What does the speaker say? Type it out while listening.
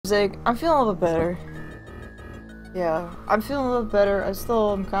Zig, I'm feeling a little better. Yeah, I'm feeling a little better. I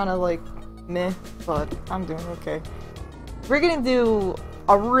still am kind of like meh, but I'm doing okay. We're gonna do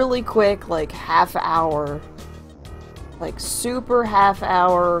a really quick, like, half-hour, like, super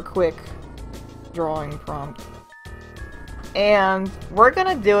half-hour quick drawing prompt. And we're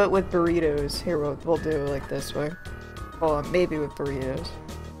gonna do it with burritos. Here, we'll do it like this way. Well, maybe with burritos.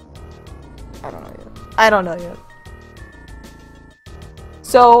 I don't know yet. I don't know yet.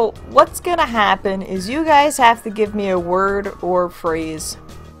 So, what's gonna happen is you guys have to give me a word or phrase.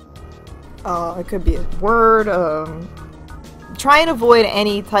 It could be a word, try and avoid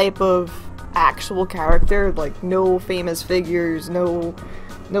any type of actual character, like no famous figures,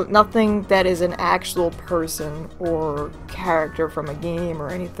 nothing that is an actual person or character from a game or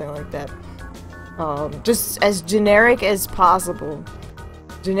anything like that. Just as generic as possible.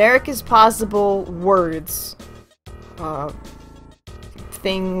 Generic as possible words.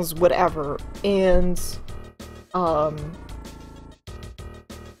 Things, whatever, and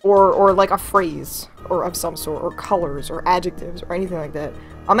or like a phrase or of some sort, or colors or adjectives or anything like that.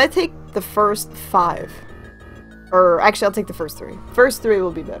 I'm gonna take the first 5, or actually I'll take the first 3. First 3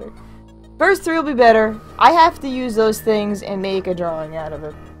 will be better. First 3 will be better. I have to use those things and make a drawing out of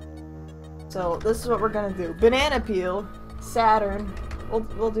it. So this is what we're gonna do. Banana peel, Saturn.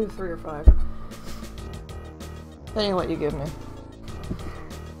 We'll do 3 or 5. Depending on what you give me.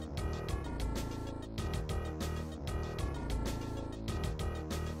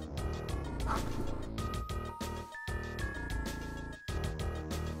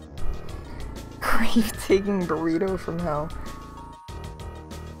 Grave-digging burrito from hell.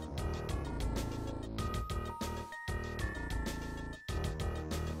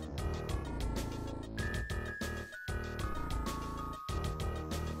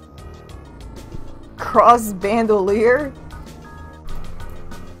 Cross bandolier?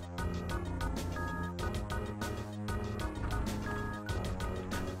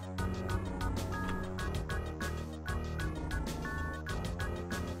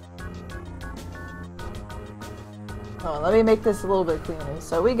 Oh, let me make this a little bit cleaner.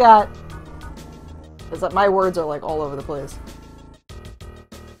 So we got... It's like my words are like all over the place.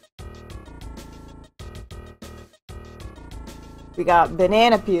 We got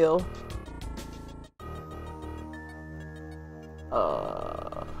banana peel.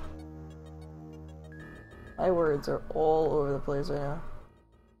 My words are all over the place right now.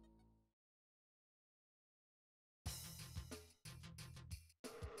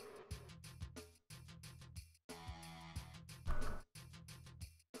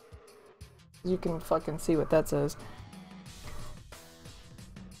 You can fucking see what that says.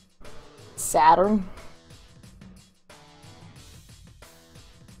 Saturn.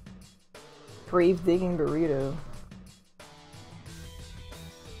 Grave-digging burrito.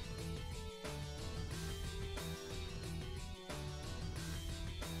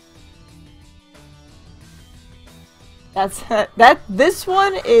 This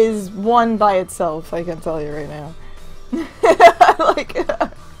one is one by itself, I can tell you right now. Like,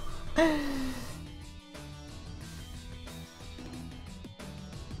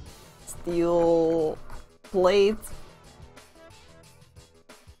 steel plate,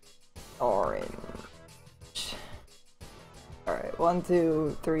 orange. Alright, 1,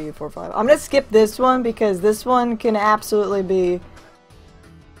 2, 3, 4, 5. I'm gonna skip this one because this one can absolutely be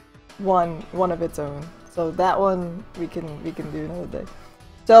one of its own. So that one we can do another day.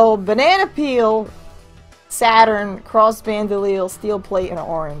 So banana peel, Saturn, cross bandolier, steel plate, and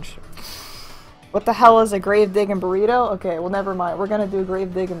orange. What the hell is a grave digging burrito? Okay, well never mind. We're gonna do a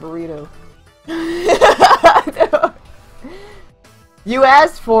grave digging burrito. You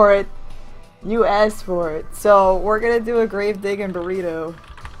asked for it. You asked for it. So we're gonna do a grave digging burrito.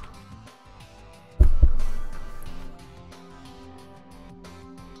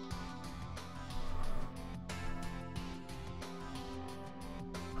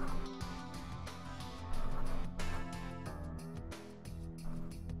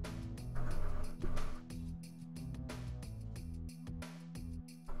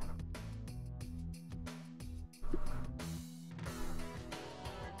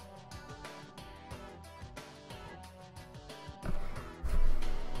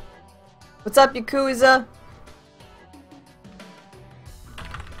 What's up, Yakuza?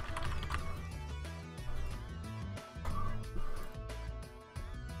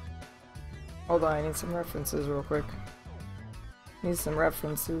 Hold on, I need some references real quick. Need some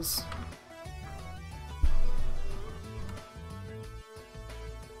references.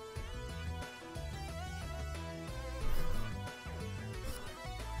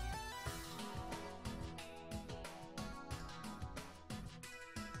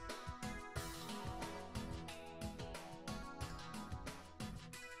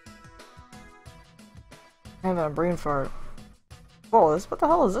 I'm having a brain fart. Whoa, what the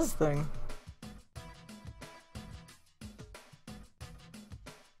hell is this thing?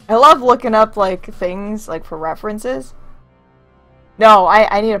 I love looking up, like, things, like, for references. No,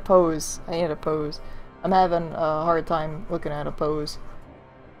 I need a pose. I need a pose. I'm having a hard time looking at a pose.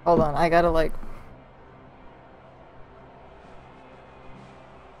 Hold on, I gotta, like...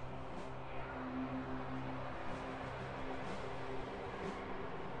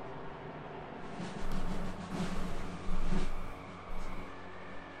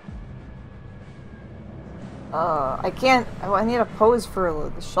 I can't... I need a pose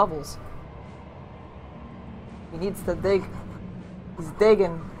for the shovels. He needs to dig. He's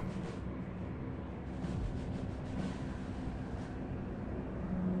digging.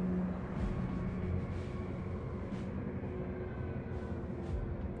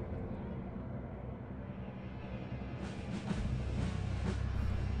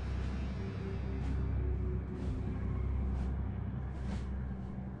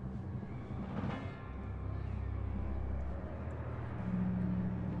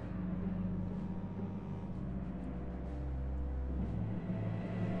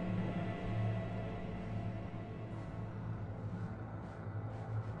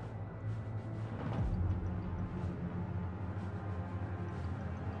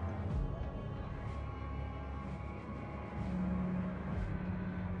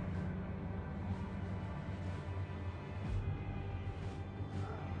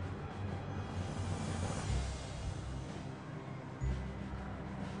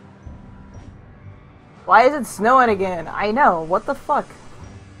 Why is it snowing again? I know, what the fuck?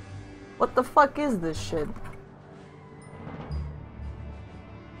 What the fuck is this shit?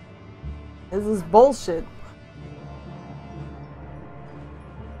 This is bullshit.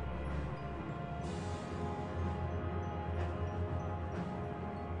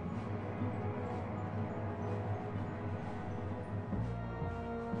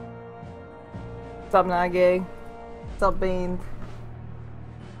 What's up, Nage? What's up, Bane?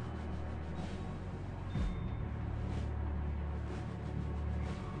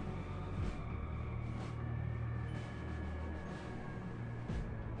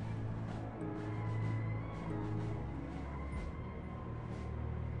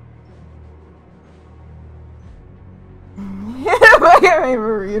 Look at my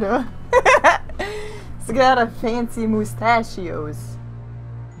burrito. It's got a fancy mustachios.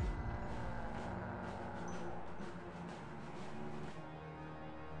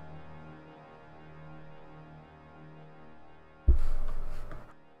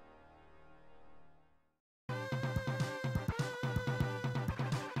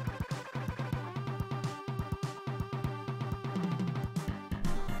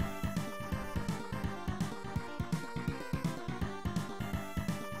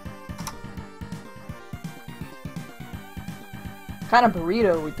 What kind of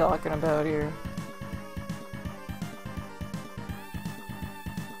burrito are we talking about here?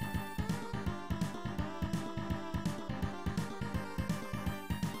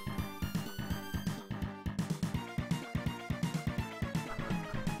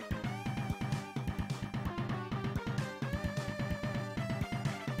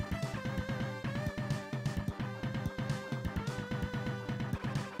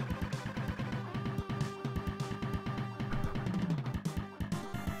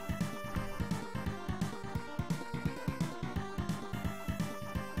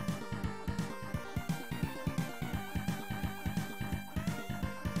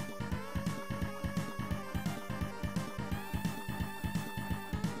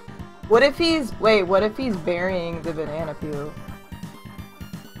 What if he's... Wait, what if he's burying the banana peel?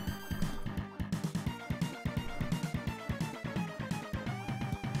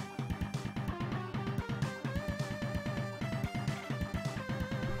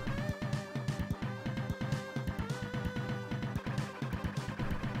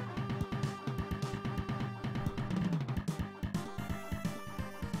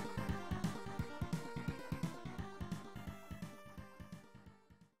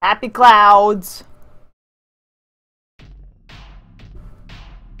 Happy clouds!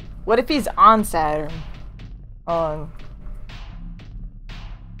 What if he's on Saturn? On...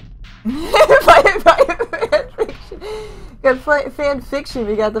 fan fiction,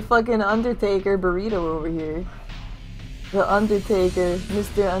 we got the fucking Undertaker burrito over here. The Undertaker,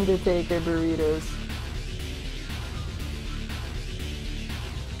 Mr. Undertaker burritos.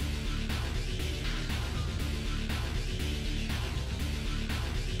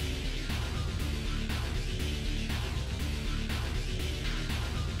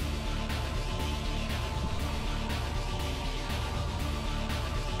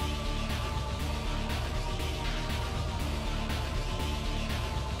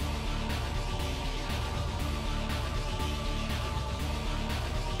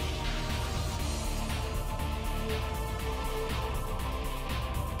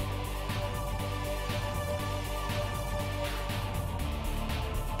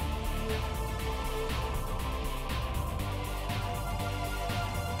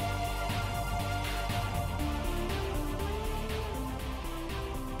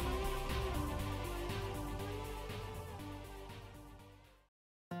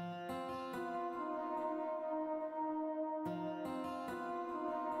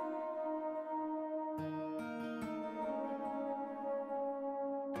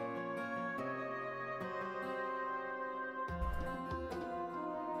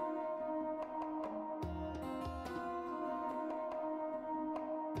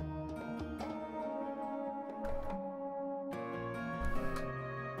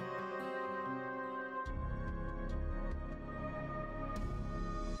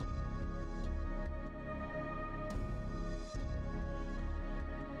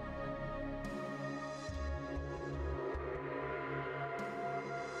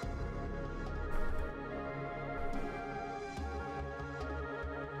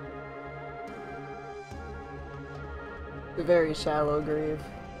 A very shallow grave.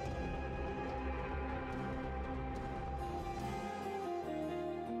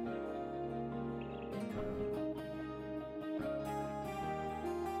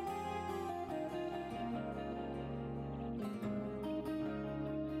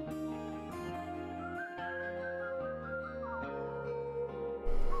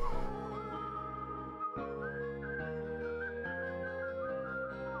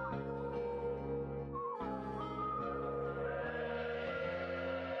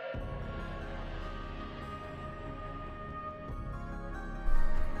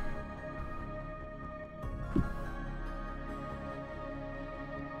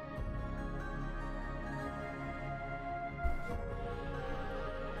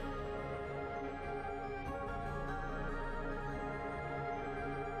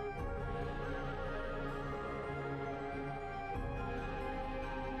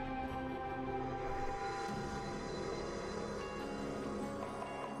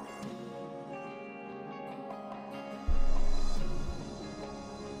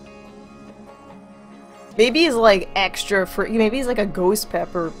 Maybe he's like extra for. Maybe he's like a ghost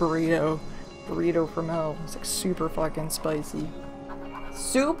pepper burrito. Burrito from hell. It's like super fucking spicy.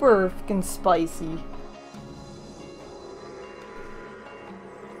 Super fucking spicy.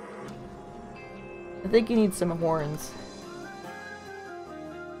 I think you need some horns.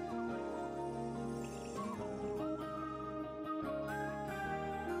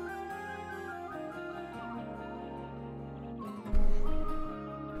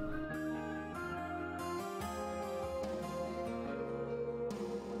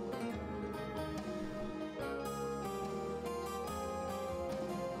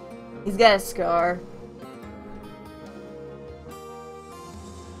 He's got a scar.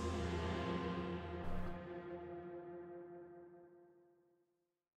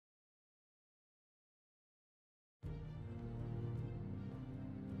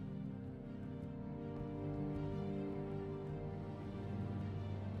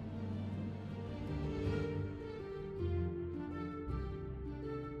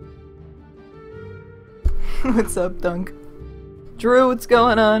 What's up, Dunk? Drew, what's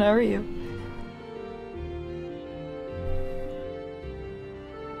going on? How are you?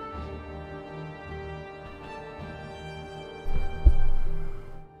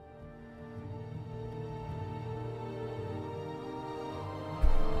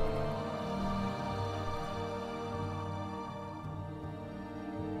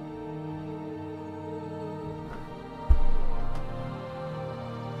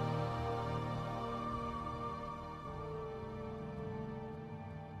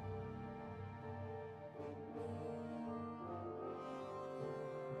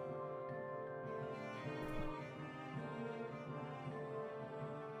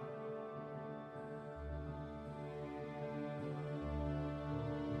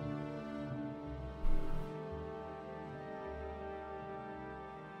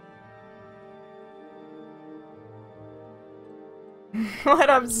 What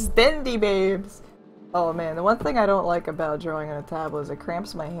up, Spendy babes? Oh man, the one thing I don't like about drawing on a tablet is it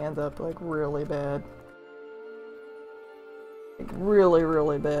cramps my hand up like really bad. Like really,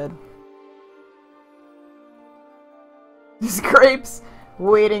 really bad. These grapes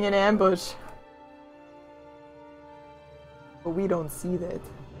waiting in ambush. But we don't see that.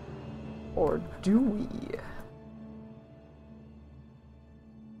 Or do we?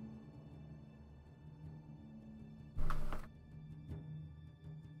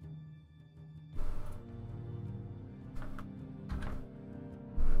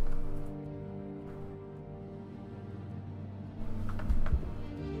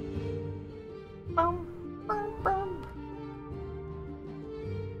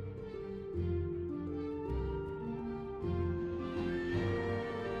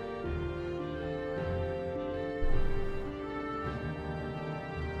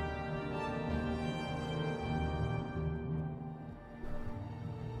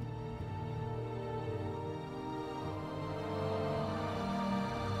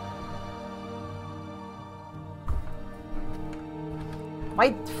 My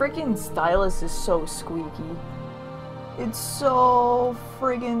freaking stylus is so squeaky. It's so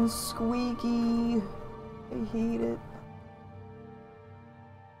friggin' squeaky. I hate it.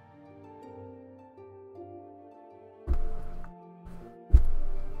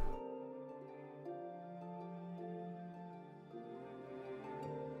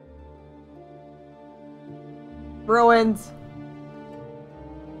 Ruins.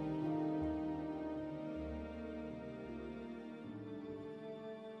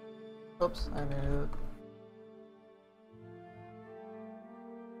 Oops, I made it.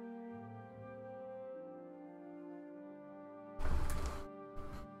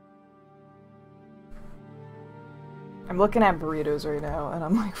 I'm looking at burritos right now, and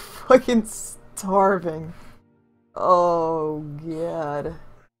I'm like fucking starving. Oh, God.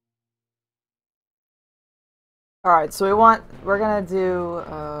 Alright, so we're gonna do,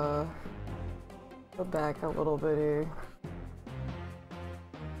 go back a little bit here.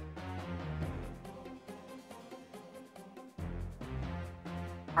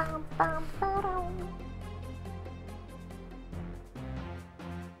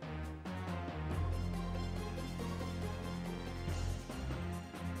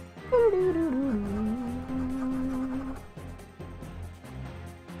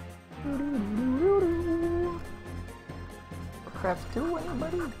 Craft 2,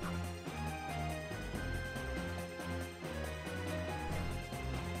 anybody?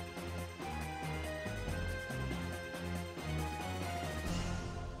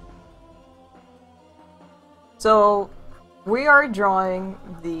 So, we are drawing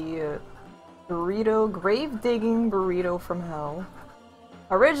the burrito, grave digging burrito from hell.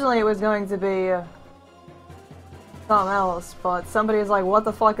 Originally it was going to be something else, but somebody was like, what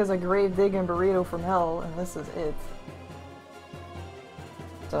the fuck is a grave digging burrito from hell? And this is it.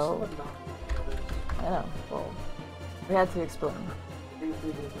 So, I know, well, we had to explain.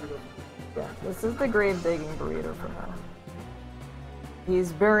 Yeah, this is the grave digging burrito from hell.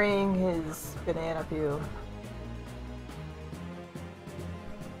 He's burying his banana peel.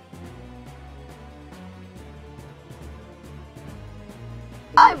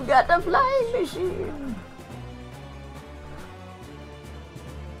 I've got a flying machine!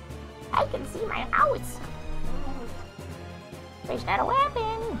 I can see my house! Fish that a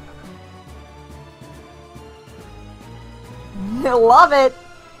weapon! I love it!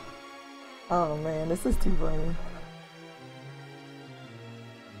 Oh man, this is too funny.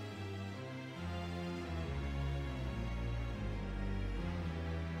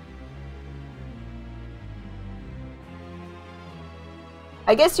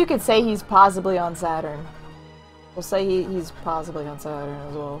 I guess you could say he's possibly on Saturn. We'll say he's possibly on Saturn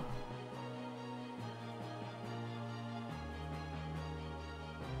as well.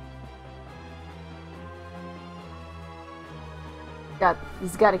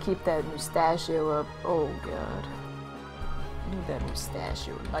 He's got to keep that mustachio up. Oh god. I need that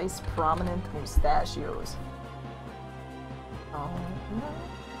mustachio. Nice prominent mustachios.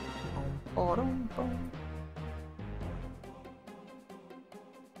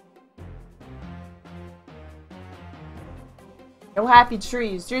 No happy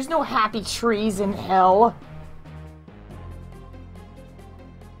trees. There's no happy trees in hell.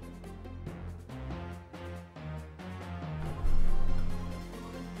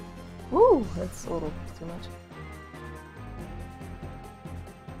 Ooh, that's a little too much.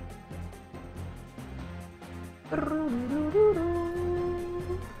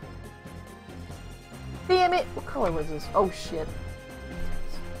 Damn it! What color was this? Oh shit.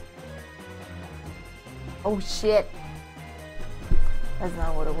 Oh shit. That's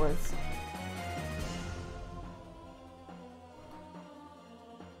not what it was.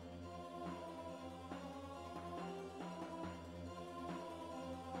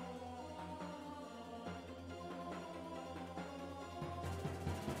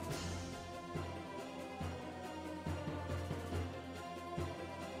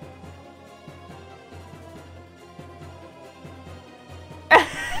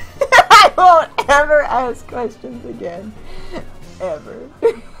 I won't ever ask questions again. Ever.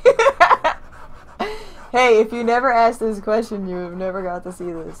 Hey, if you never asked this question, you have never got to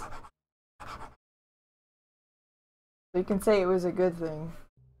see this. So you can say it was a good thing.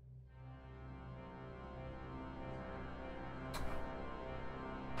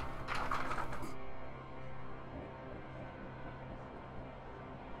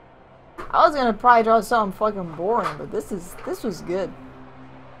 I was gonna probably draw something fucking boring, but this was good.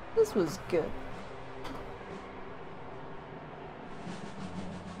 This was good.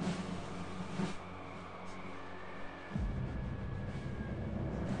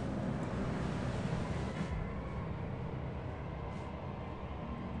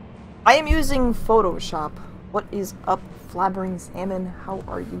 I am using Photoshop. What is up, Flabbering Salmon? How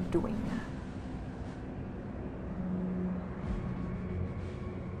are you doing?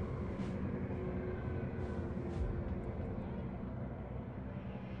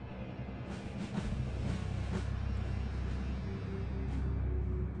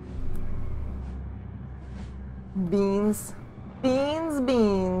 Beans. Beans,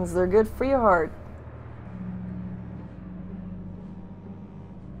 beans. They're good for your heart.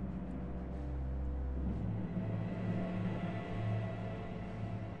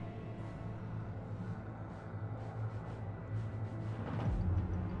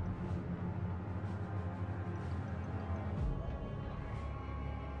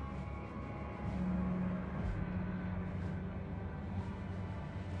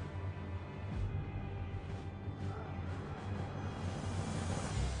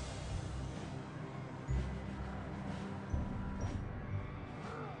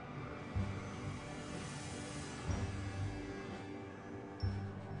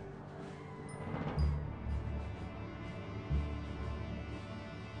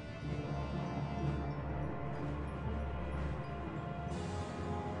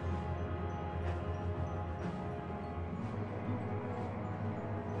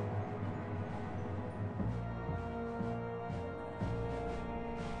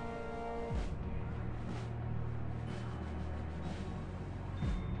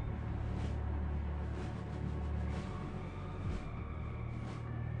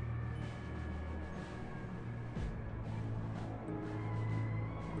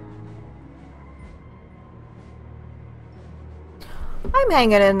 I'm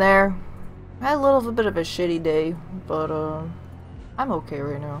hanging in there. I had a little bit of a shitty day, but I'm okay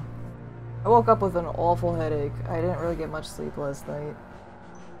right now. I woke up with an awful headache. I didn't really get much sleep last night.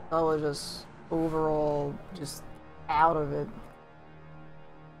 I was just overall just out of it.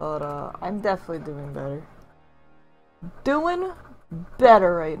 But I'm definitely doing better. Doing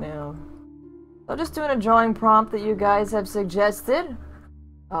better right now. I'm just doing a drawing prompt that you guys have suggested.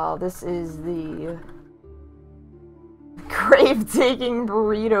 This is the grave-taking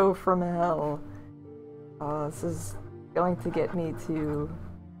burrito from hell. This is going to get me to,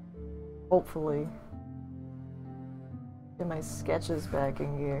 hopefully, get my sketches back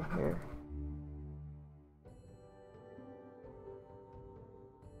in gear here.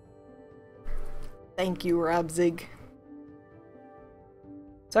 Thank you, Robzig.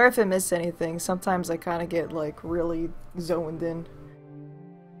 Sorry if I missed anything. Sometimes I kind of get, like, really zoned in.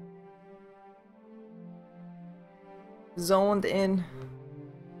 Zoned in.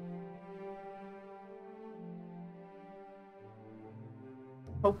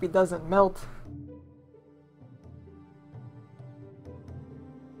 Hope he doesn't melt.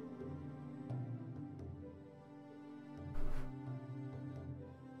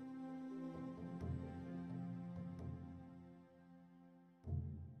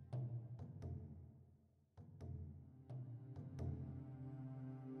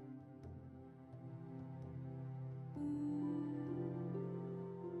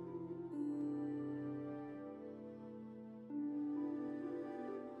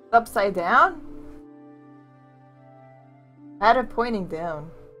 Upside down? I had it pointing down.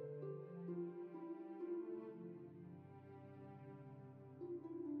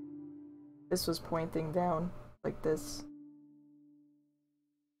 This was pointing down, like this.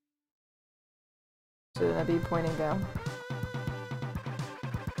 Shouldn't it be pointing down?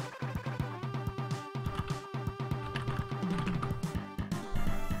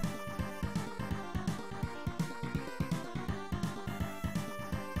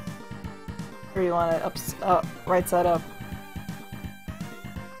 Or you want it right side up?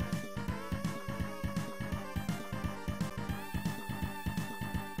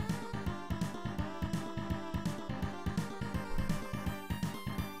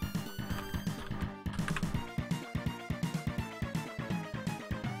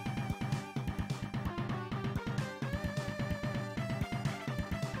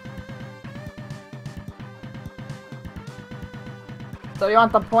 So you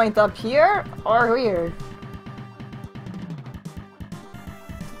want the point up here or here?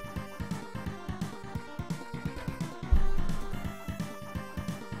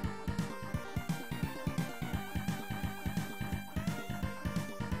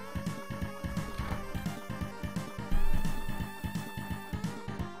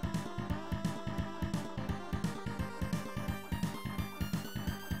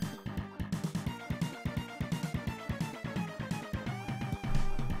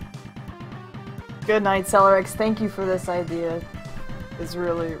 Good night, Celerix. Thank you for this idea. It's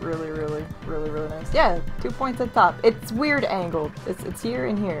really nice. Yeah, 2 points at top. It's weird angled. It's here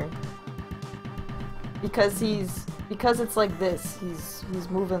and here. Because it's like this. He's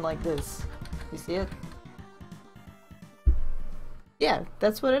moving like this. You see it? Yeah,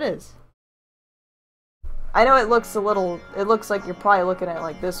 that's what it is. I know it looks like you're probably looking at it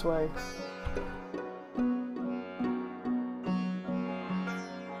like this way.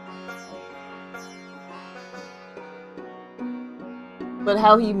 But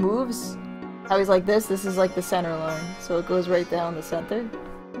how he moves, how he's like this is like the center line. So it goes right down the center.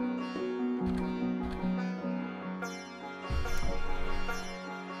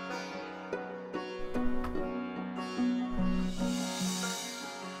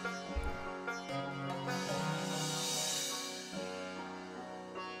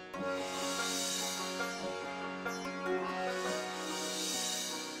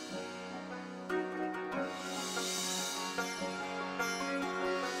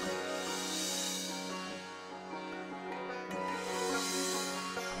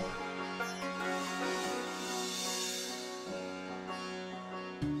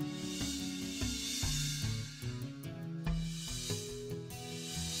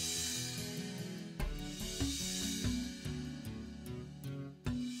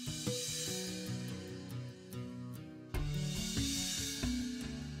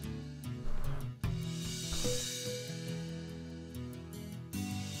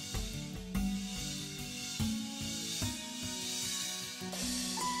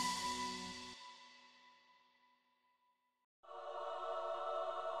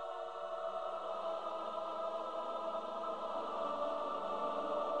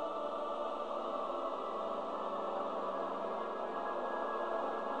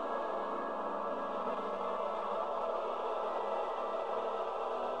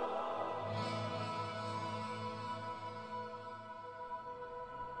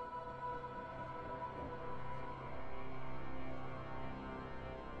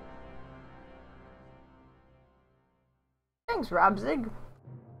 Thanks, Robzig.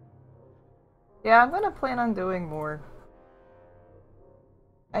 Yeah, I'm gonna plan on doing more.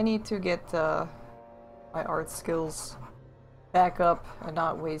 I need to get my art skills back up and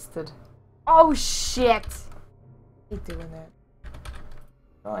not wasted. Oh shit! I hate doing that.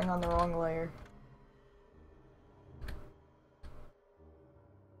 Drawing on the wrong layer.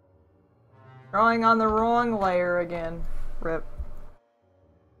 Drawing on the wrong layer again. Rip.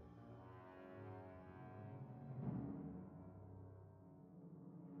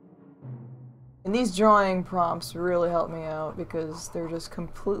 And these drawing prompts really help me out because they're just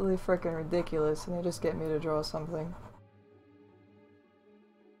completely freaking ridiculous and they just get me to draw something.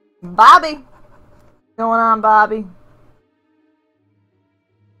 Bobby! What's going on, Bobby?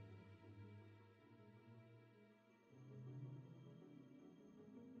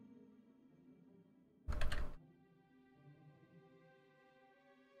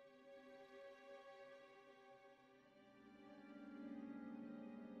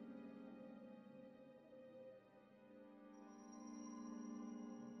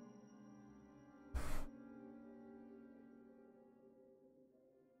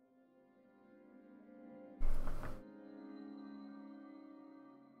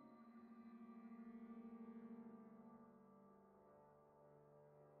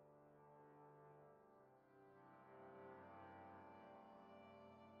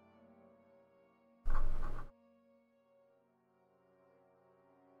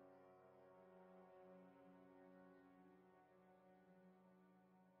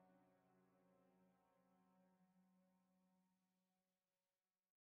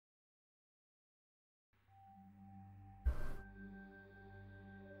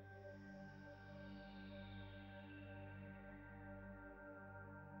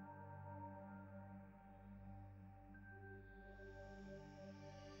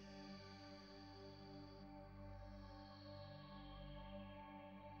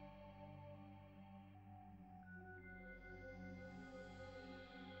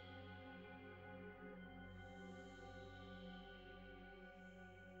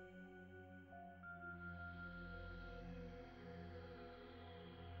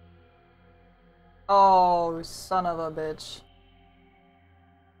 Oh, son of a bitch.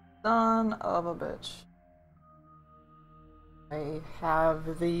 Son of a bitch. I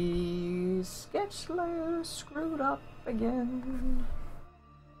have the sketch layer screwed up again.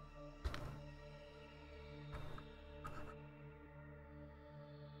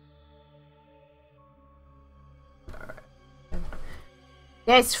 Alright.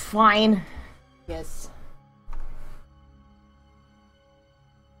 That's fine. Yes.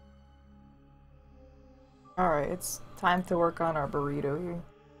 Alright, it's time to work on our burrito here.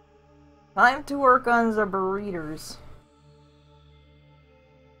 Time to work on the burritos.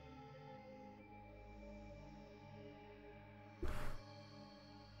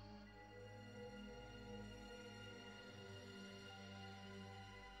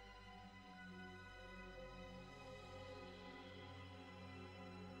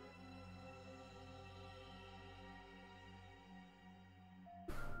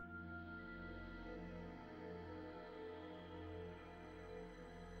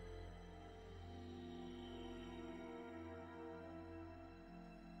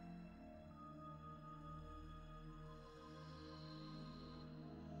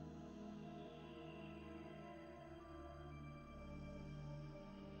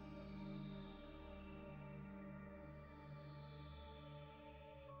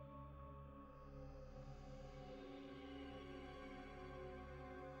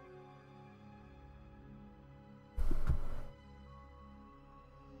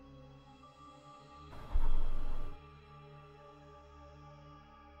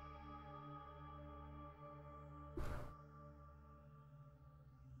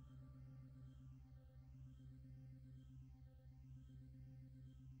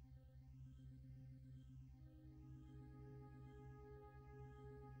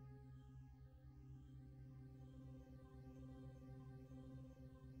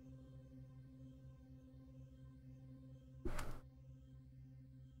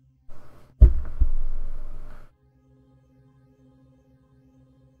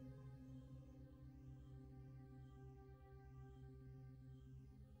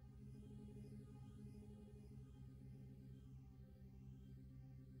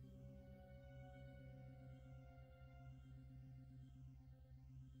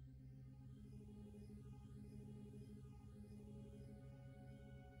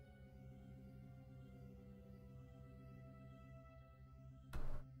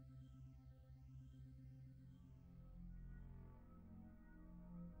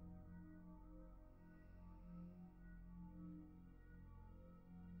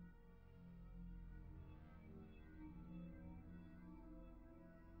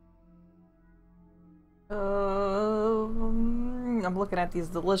 I'm looking at these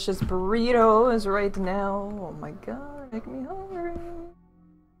delicious burritos right now. Oh my god, make me hungry.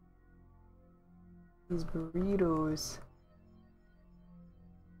 These burritos.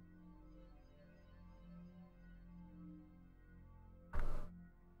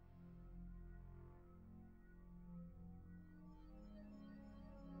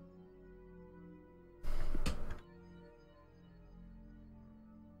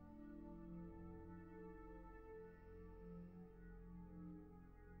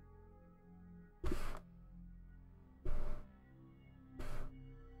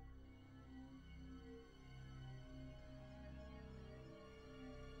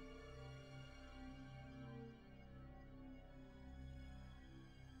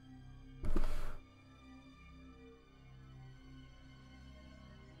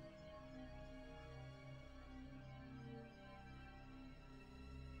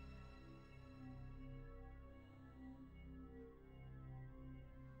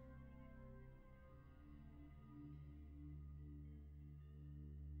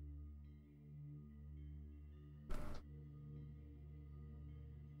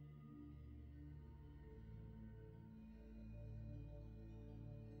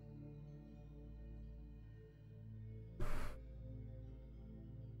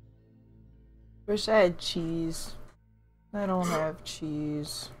 Wish I had cheese. I don't have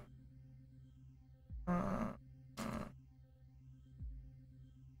cheese. I'm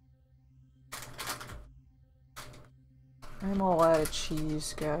all out of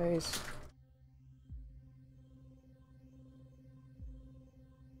cheese, guys.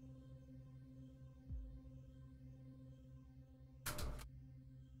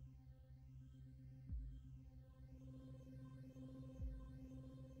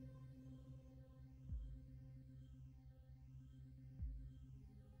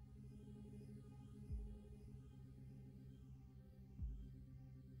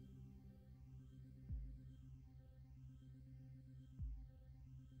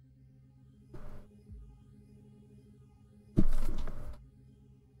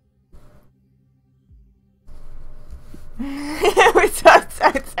 What's up,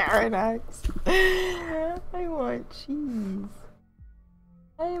 Saranax? I want cheese.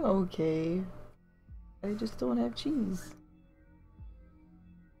 I'm okay. I just don't have cheese.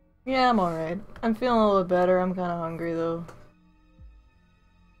 Yeah, I'm alright. I'm feeling a little better. I'm kinda hungry though.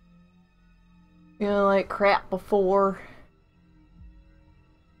 Feeling like crap before.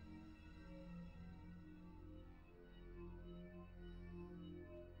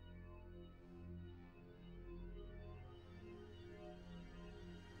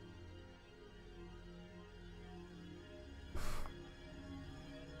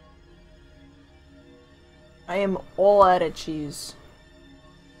 I am all out of cheese.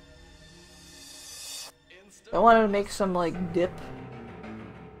 I wanted to make some like dip.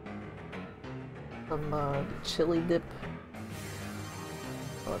 Some chili dip.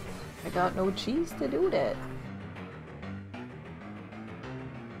 But I got no cheese to do that.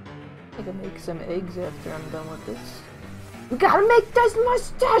 I can make some eggs after I'm done with this. We gotta make this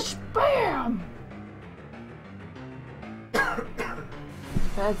mustache BAM!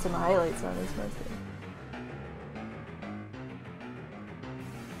 I've had some highlights on this mustache.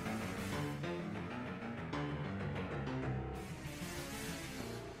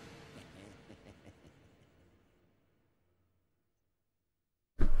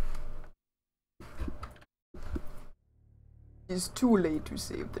 It's too late to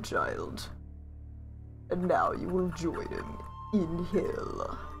save the child. And now you will join him in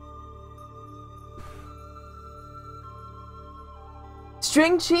hell.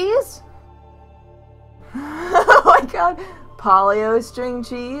 String cheese? Oh my god. Polio string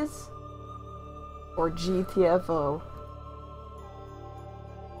cheese? Or GTFO?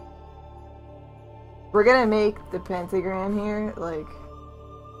 We're gonna make the pentagram here, like,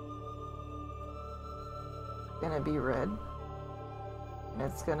 gonna be red. And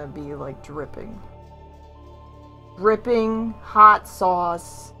it's gonna be like dripping. Dripping hot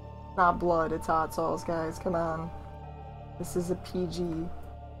sauce. Not blood, it's hot sauce, guys. Come on. This is a PG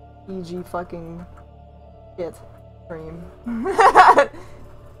fucking shit cream.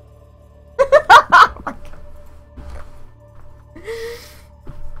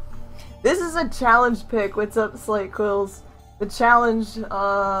 This is a challenge pick. What's up, Slate Quills? The challenge,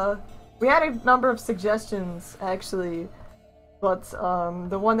 we had a number of suggestions, actually. But,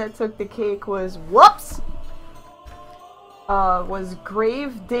 the one that took the cake was, whoops! Was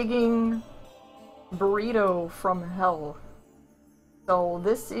grave digging burrito from hell. So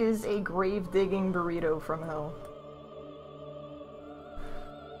this is a grave digging burrito from hell.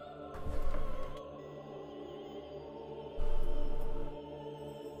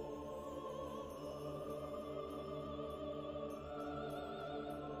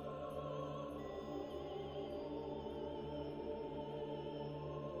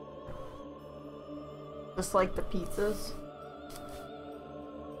 Just like the pizzas.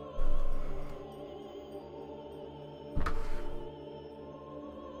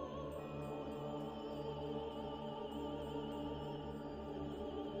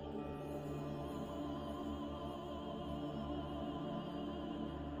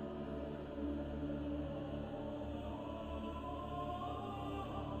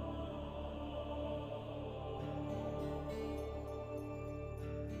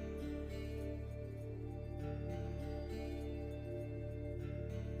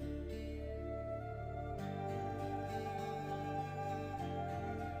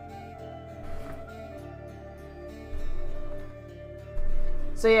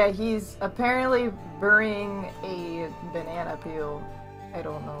 So yeah, he's apparently burying a banana peel. I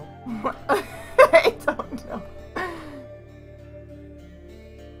don't know. I don't know.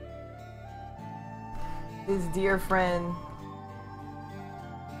 His dear friend.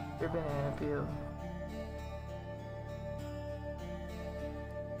 Your banana peel.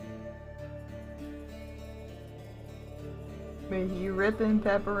 May he rip in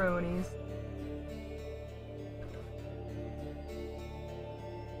pepperonis.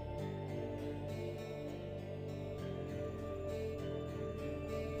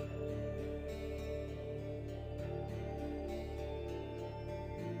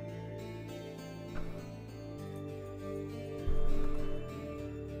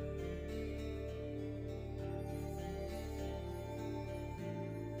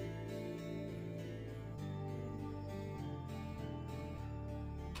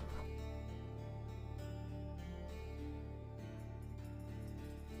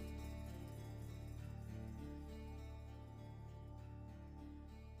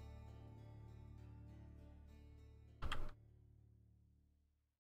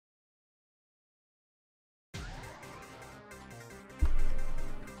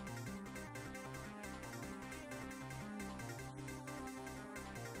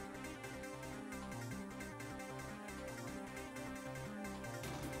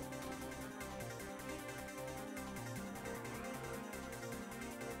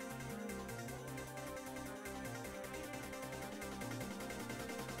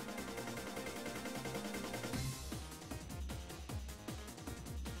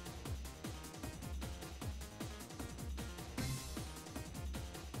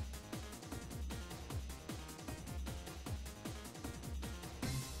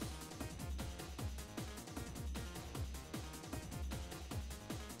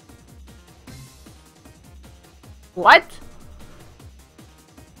 What?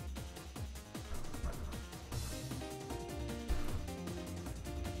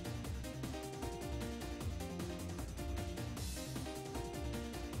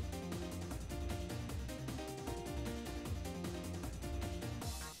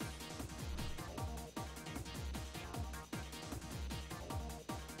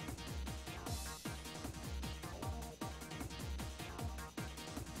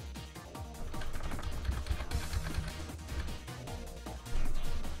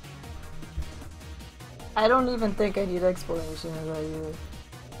 I don't even think I need explanation about you.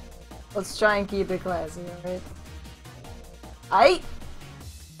 Let's try and keep it classy, alright?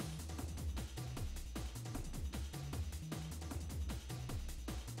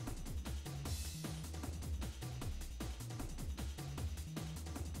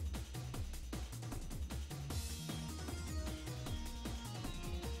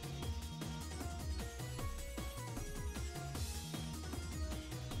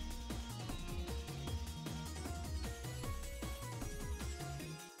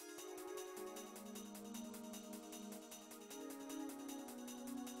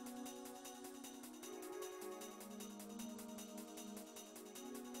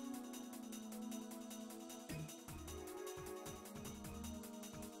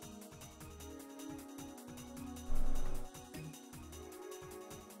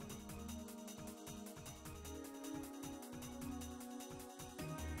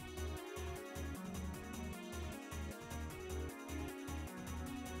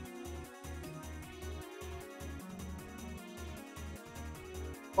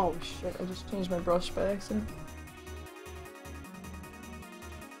 Oh shit, I just changed my brush by accident.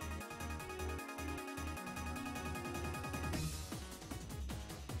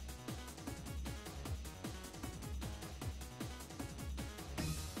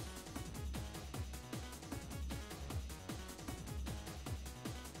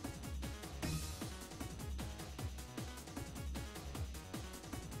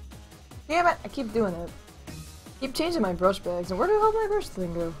 Damn it, I keep doing it. Keep changing my brush bags, and where the hell did my brush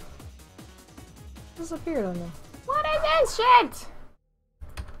thing go? It disappeared on me. What is this shit?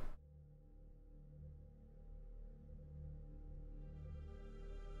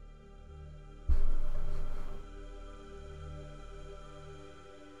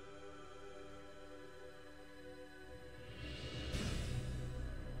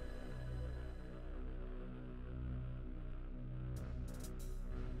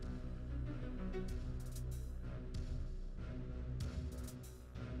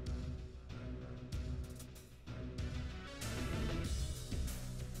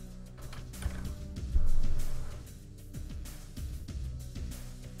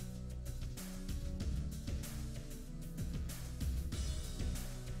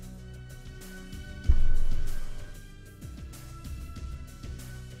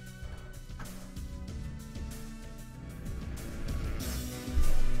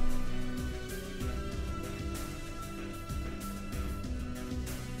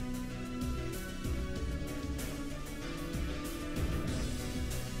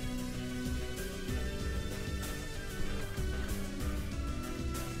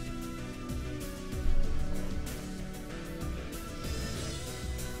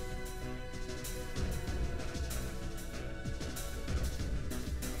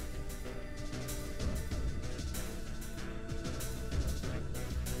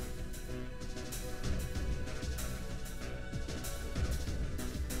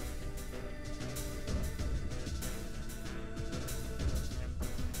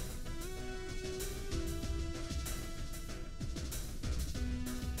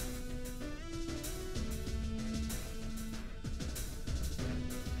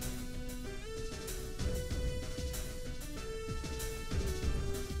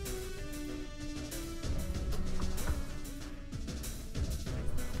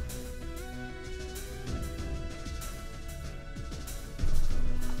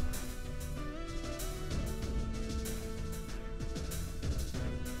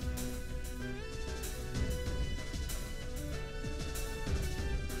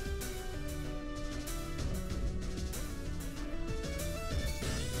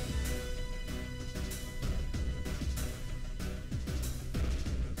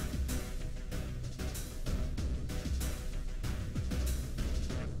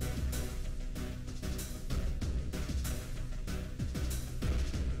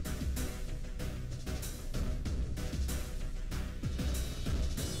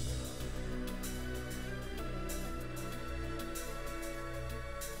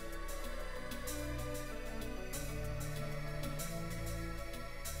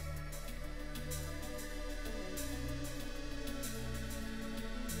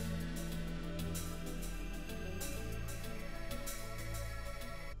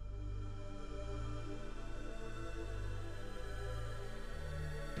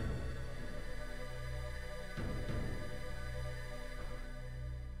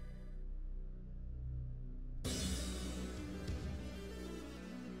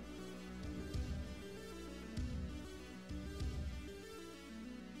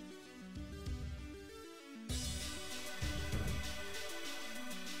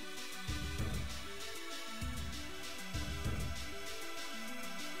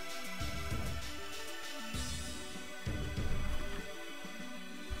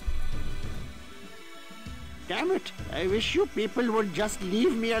 damn it. I wish you people would just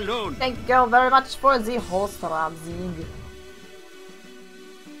leave me alone. Thank you very much for the host, Ramzing.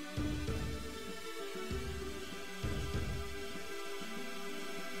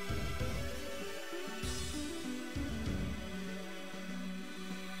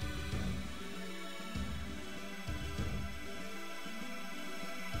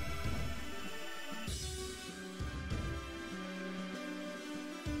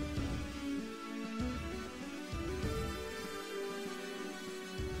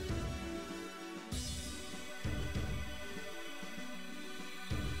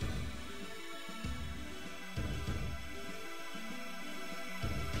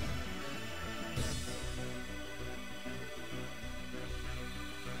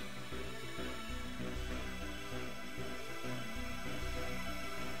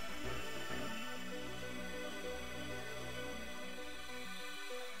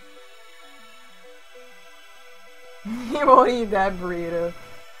 You won't eat that burrito.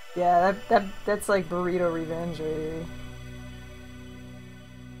 Yeah, that's like burrito revenge right here.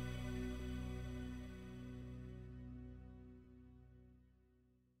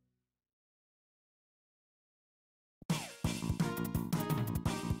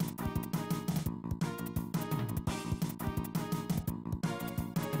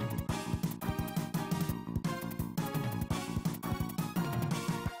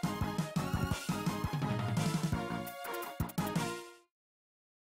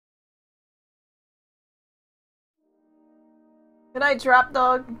 Good night, Trap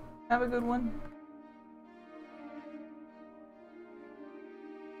Dog. Have a good one.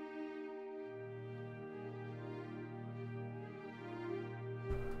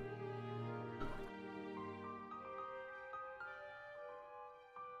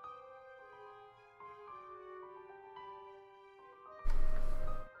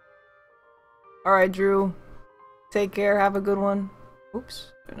 Alright, Drew. Take care, have a good one.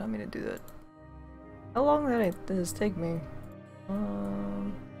 Oops, did not mean to do that. How long did this take me?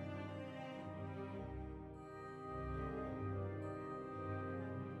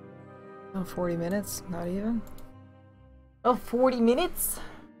 Oh, 40 minutes? Not even? Oh, 40 minutes?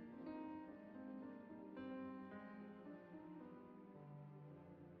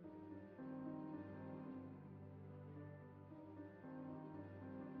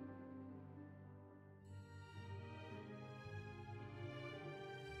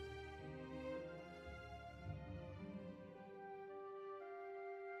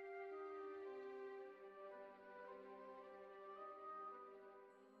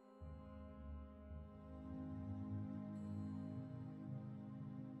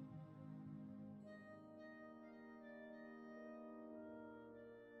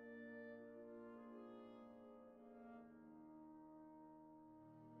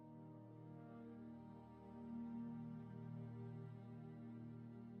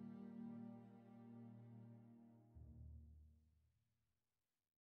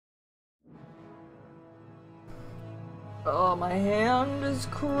 Oh, my hand is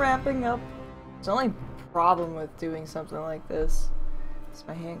cramping up. It's the only problem with doing something like this is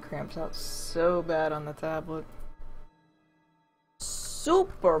my hand cramps out so bad on the tablet.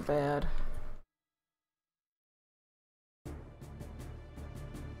 Super bad.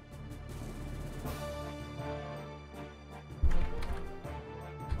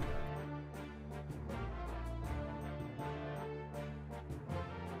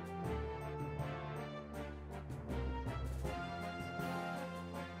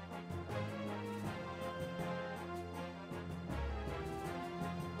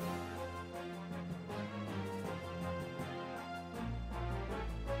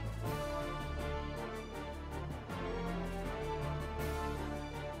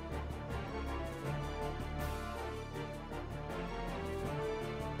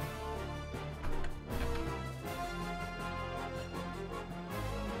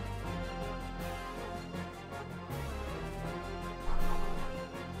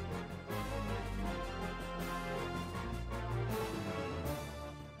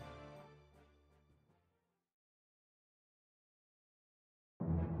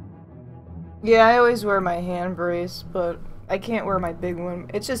 Yeah, I always wear my hand brace, but I can't wear my big one.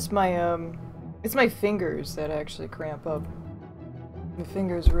 It's just my, it's my fingers that actually cramp up. My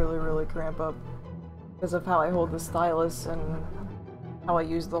fingers really cramp up because of how I hold the stylus and how I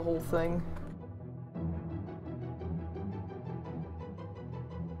use the whole thing.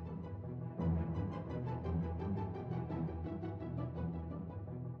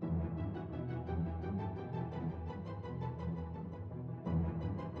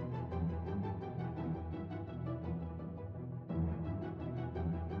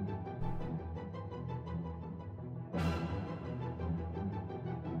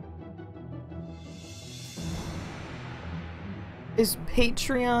 Is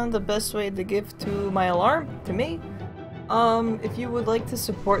Patreon the best way to give to my alarm? To me? If you would like to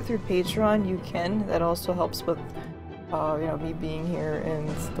support through Patreon, you can. That also helps with, you know, me being here and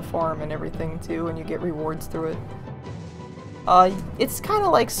the farm and everything too, and you get rewards through it. It's kind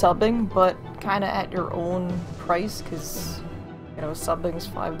of like subbing, but kind of at your own price, because, you know, subbing's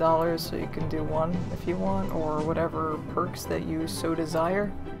 $5, so you can do one if you want, or whatever perks that you so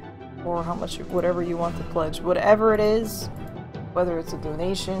desire, or how much, whatever you want to pledge. Whatever it is, whether it's a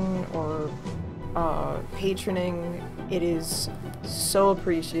donation or patroning, it is so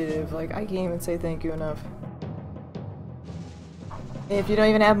appreciative. Like, I can't even say thank you enough. If you don't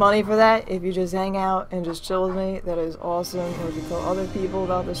even have money for that, if you just hang out and just chill with me, that is awesome. Or if you tell other people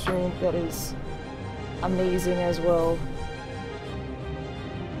about the stream, that is amazing as well.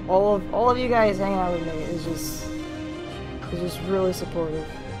 All of you guys hanging out with me is just really supportive.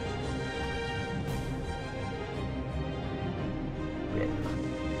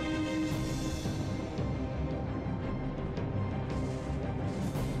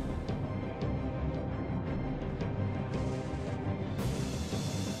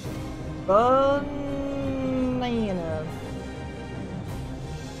 Banana.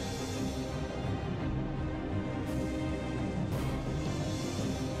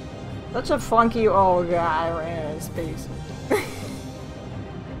 Such a funky old guy ran out of space. I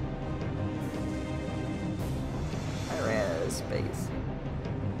ran out of space.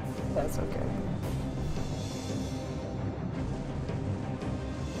 That's okay.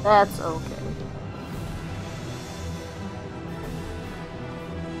 That's okay.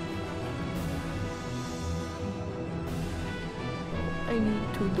 I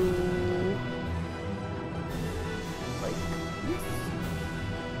need to do like this.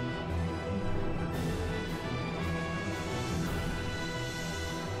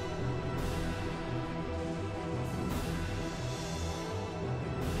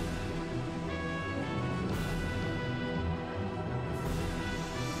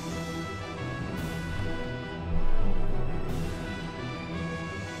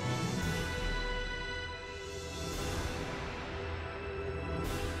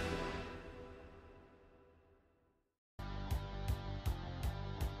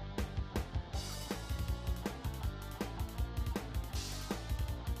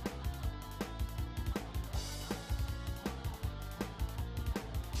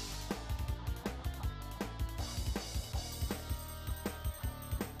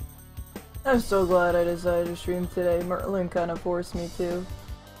 I'm so glad I decided to stream today. Merlin kind of forced me to.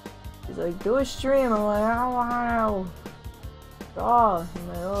 He's like, do a stream. I'm like, oh wow. Oh, I'm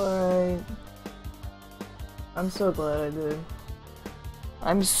like, alright. I'm so glad I did.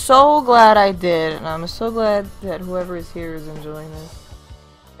 I'm so glad I did, and I'm so glad that whoever is here is enjoying this.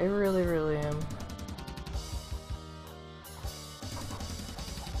 I really, really am.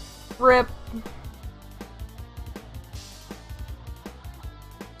 RIP.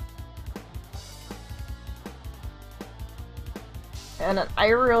 And I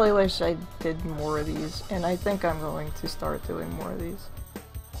really wish I did more of these, and I think I'm going to start doing more of these.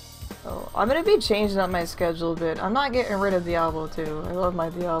 So, I'm gonna be changing up my schedule a bit. I'm not getting rid of Diablo 2. I love my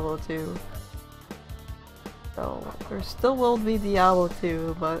Diablo 2. So, there still will be Diablo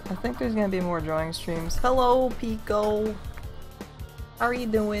 2, but I think there's gonna be more drawing streams. Hello, Pico! How are you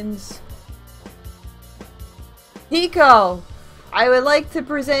doing? Pico! I would like to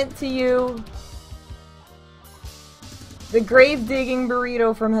present to you the grave digging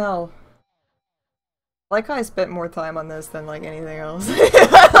burrito from hell. Like how I spent more time on this than like anything else. like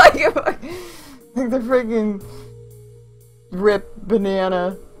the freaking RIP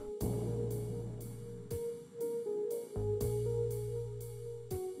banana.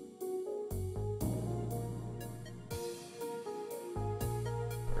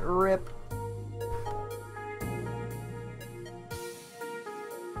 RIP.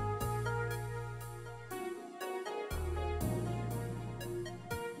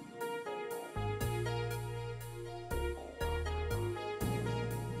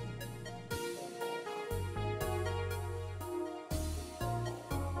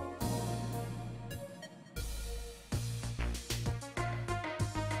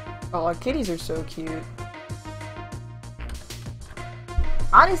 Oh, kitties are so cute.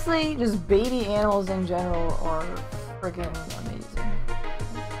 Honestly, just baby animals in general are freaking amazing.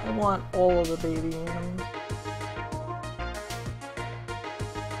 I want all of the baby animals.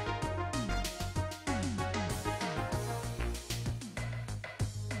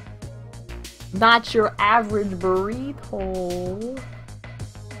 Not your average burrito.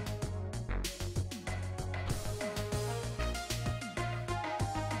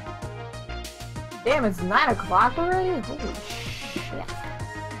 Damn, it's 9 o'clock already? Holy shit.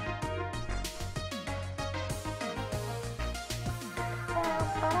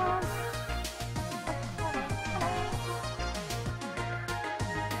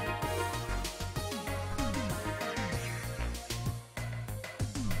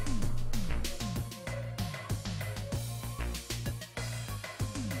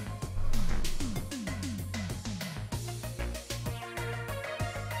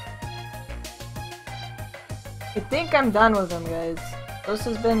 I think I'm done with them, guys. This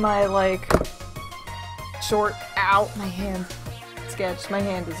has been my, like, short out my hand sketch. My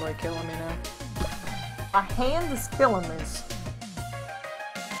hand is, like, killing me now. My hand is killing me.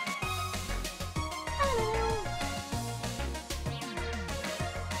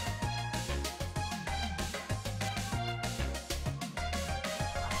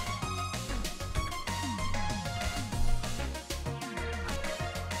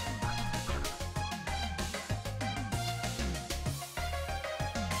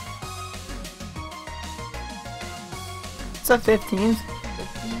 It's a 15.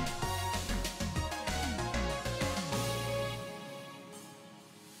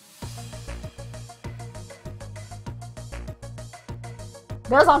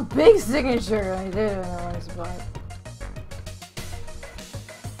 That's a big signature. I didn't know I was about. I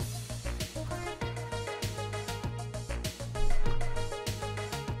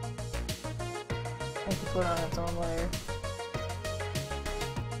have to put on its own layer.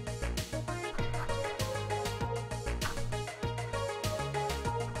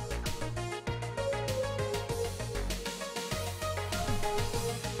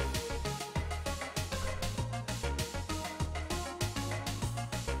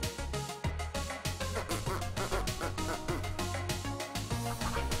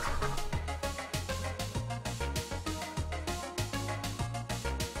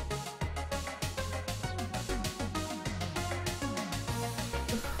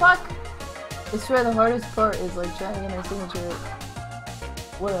 Fuck! I swear the hardest part is like trying to get my signature.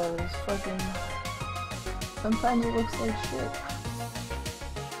 Whatever, it's fucking. Sometimes it looks like shit.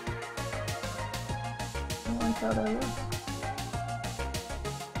 I don't like how that looks.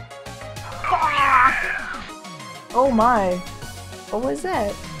 Oh my! What was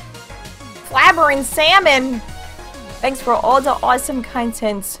that? Flabbering salmon! Thanks for all the awesome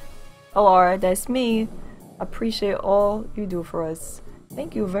content. Alara, that's me. Appreciate all you do for us.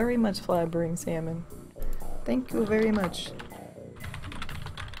 Thank you very much, Flabbering Salmon. Thank you very much.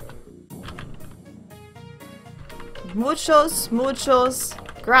 Muchos, muchos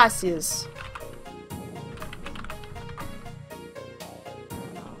gracias.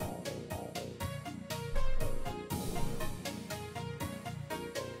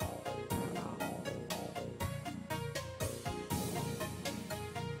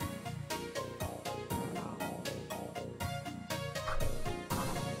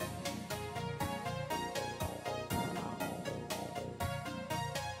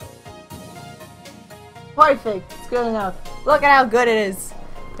 Perfect. It's good enough. Look at how good it is.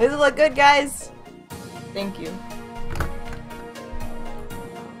 Does it look good, guys? Thank you.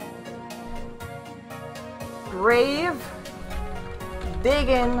 Grave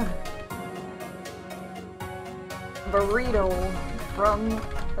digging burrito from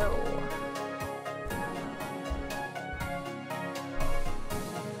hell.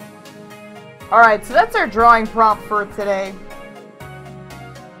 Alright, so that's our drawing prompt for today.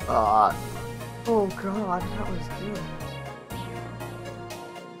 Oh god, that was good.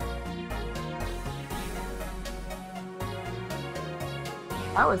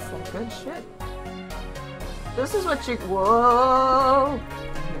 That was some good shit. This is what you— whoa!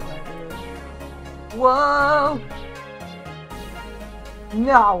 Whoa!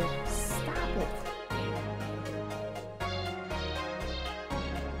 No! Stop it!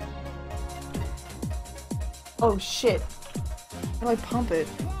 Oh shit. How do I pump it?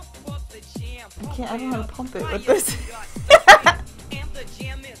 I don't know how to pump it with this.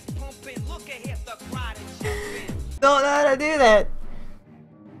 Don't know how to do that.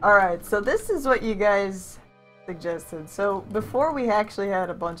 Alright, so this is what you guys suggested. So before we actually had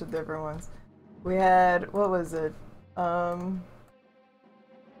a bunch of different ones. We had, what was it? Banana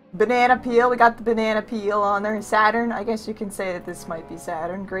peel. We got the banana peel on there. Saturn. I guess you can say that this might be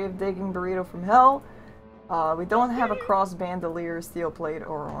Saturn. Grave digging burrito from hell. We don't have a cross bandolier, steel plate,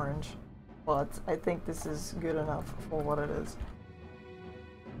 or orange. But I think this is good enough for what it is.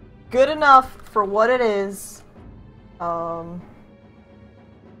 Good enough for what it is. Pump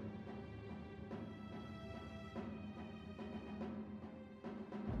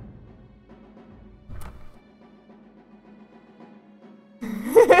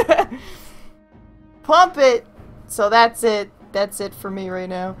it! So that's it. That's it for me right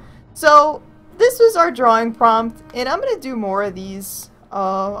now. So this was our drawing prompt, and I'm gonna do more of these.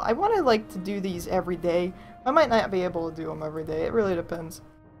 I want to like to do these every day. I might not be able to do them every day. It really depends.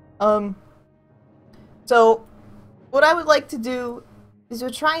 So what I would like to do is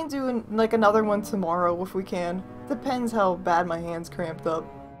we'll try and do like another one tomorrow if we can. Depends how bad my hand's cramped up.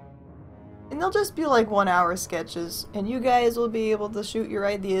 And they'll just be like 1 hour sketches, and you guys will be able to shoot your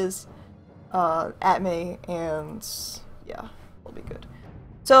ideas at me, and yeah, it'll be good.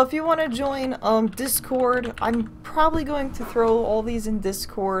 So if you want to join Discord, I'm probably going to throw all these in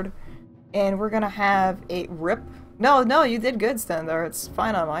Discord, and we're gonna have a rip. No, you did good, Stendar. It's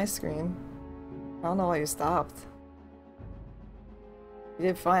fine on my screen. I don't know why you stopped. You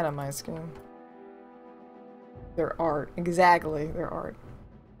did fine on my screen. Their art, exactly, their art.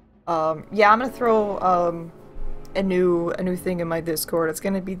 Yeah, I'm gonna throw a new thing in my Discord. It's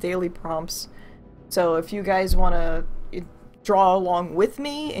gonna be daily prompts. So if you guys want to draw along with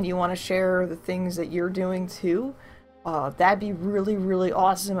me and you want to share the things that you're doing too, that'd be really, really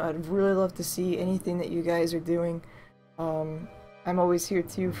awesome. I'd really love to see anything that you guys are doing. I'm always here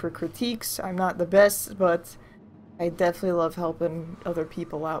too for critiques. I'm not the best, but I definitely love helping other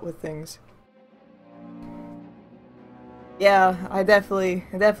people out with things. Yeah, I definitely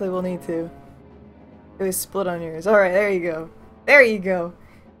will need to. It was split on yours. Alright, there you go. There you go.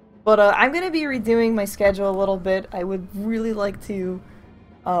 But I'm gonna be redoing my schedule a little bit. I would really like to, you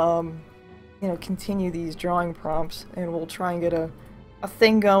know, continue these drawing prompts, and we'll try and get a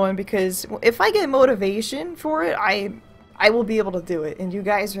thing going, because if I get motivation for it, I will be able to do it, and you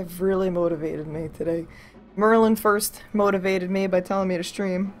guys have really motivated me today. Merlin first motivated me by telling me to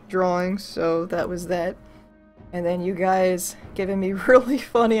stream drawings, so that was that. And then you guys giving me really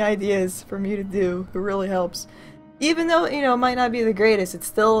funny ideas for me to do, it really helps. Even though, you know, it might not be the greatest, it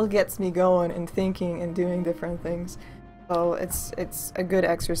still gets me going and thinking and doing different things. So it's a good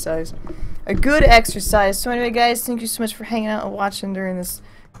exercise. A good exercise. So anyway, guys, thank you so much for hanging out and watching during this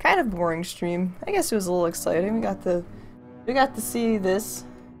kind of boring stream. I guess it was a little exciting. We got to see this.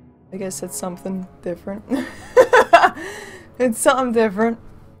 I guess it's something different. It's something different.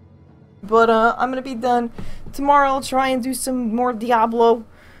 But I'm gonna be done tomorrow. I'll try and do some more Diablo.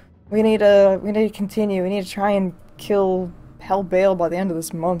 We need to continue. We need to try and kill Hell Bale by the end of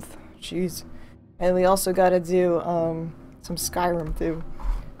this month. Jeez. And we also gotta do some Skyrim too.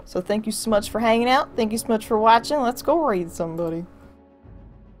 So thank you so much for hanging out. Thank you so much for watching. Let's go raid somebody.